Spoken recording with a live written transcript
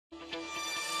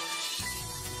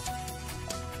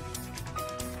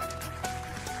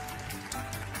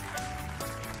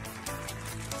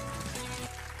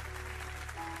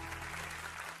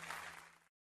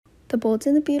The Bold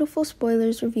and the Beautiful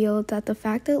spoilers revealed that the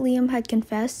fact that Liam had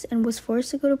confessed and was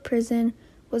forced to go to prison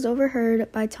was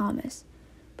overheard by Thomas.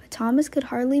 But Thomas could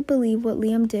hardly believe what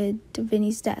Liam did to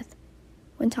Vinny's death.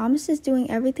 When Thomas is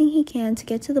doing everything he can to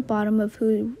get to the bottom of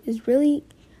who is really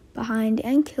behind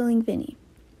and killing Vinny.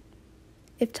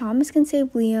 If Thomas can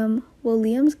save Liam, will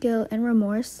Liam's guilt and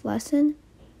remorse lessen?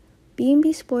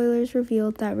 B&B spoilers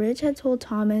revealed that Ridge had told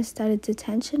Thomas that a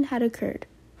detention had occurred.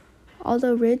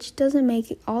 Although Ridge doesn't make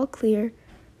it all clear,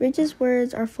 Ridge's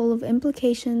words are full of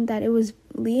implication that it was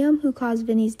Liam who caused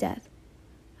Vinny's death.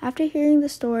 After hearing the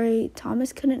story,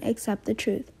 Thomas couldn't accept the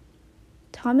truth.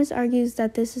 Thomas argues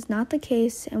that this is not the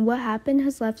case and what happened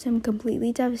has left him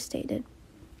completely devastated.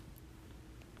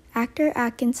 Actor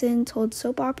Atkinson told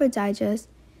Soap Opera Digest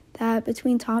that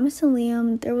between Thomas and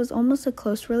Liam there was almost a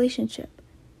close relationship,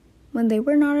 when they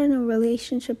were not in a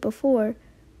relationship before,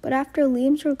 but after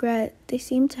Liam's regret, they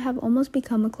seemed to have almost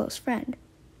become a close friend.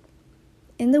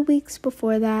 In the weeks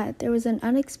before that, there was an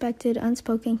unexpected,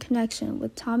 unspoken connection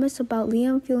with Thomas about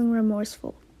Liam feeling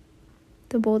remorseful.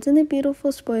 The Bold and the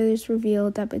Beautiful spoilers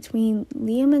revealed that between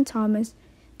Liam and Thomas,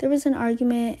 there was an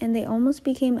argument and they almost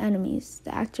became enemies,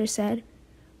 the actor said.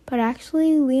 But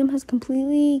actually, Liam has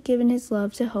completely given his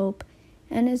love to Hope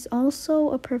and is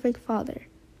also a perfect father.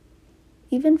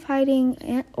 Even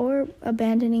fighting or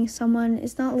abandoning someone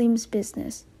is not Liam's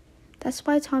business. That's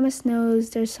why Thomas knows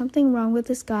there's something wrong with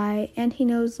this guy, and he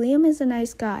knows Liam is a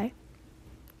nice guy.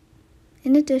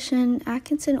 In addition,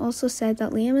 Atkinson also said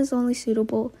that Liam is only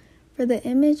suitable for the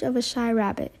image of a shy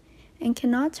rabbit and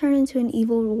cannot turn into an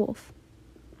evil wolf.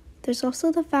 There's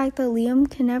also the fact that Liam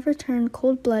can never turn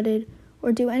cold-blooded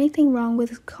or do anything wrong with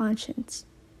his conscience.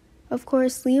 Of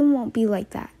course, Liam won't be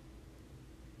like that.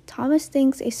 Thomas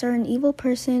thinks a certain evil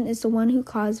person is the one who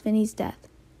caused Vinny's death.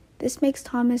 This makes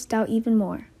Thomas doubt even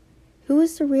more. Who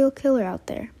is the real killer out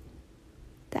there?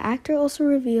 The actor also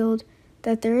revealed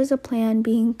that there is a plan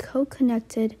being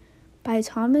co-connected by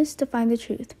Thomas to find the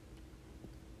truth.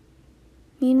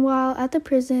 Meanwhile, at the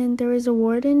prison, there is a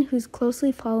warden who's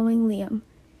closely following Liam,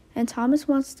 and Thomas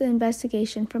wants the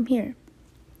investigation from here.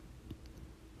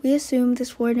 We assume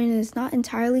this warden is not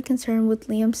entirely concerned with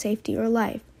Liam's safety or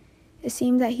life. It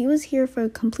seemed that he was here for a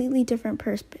completely different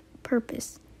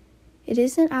purpose. It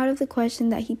isn't out of the question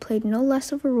that he played no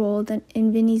less of a role than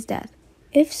in Vinny's death.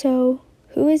 If so,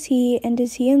 who is he, and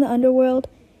is he in the underworld?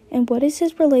 And what is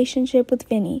his relationship with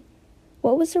Vinny?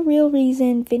 What was the real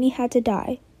reason Vinny had to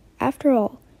die? After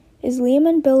all, is Liam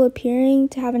and Bill appearing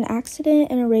to have an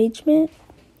accident and arrangement?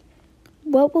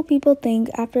 What will people think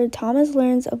after Thomas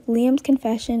learns of Liam's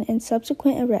confession and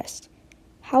subsequent arrest?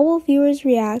 How will viewers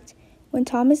react when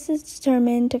Thomas is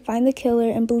determined to find the killer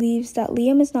and believes that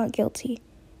Liam is not guilty?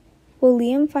 Will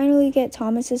Liam finally get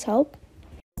Thomas's help?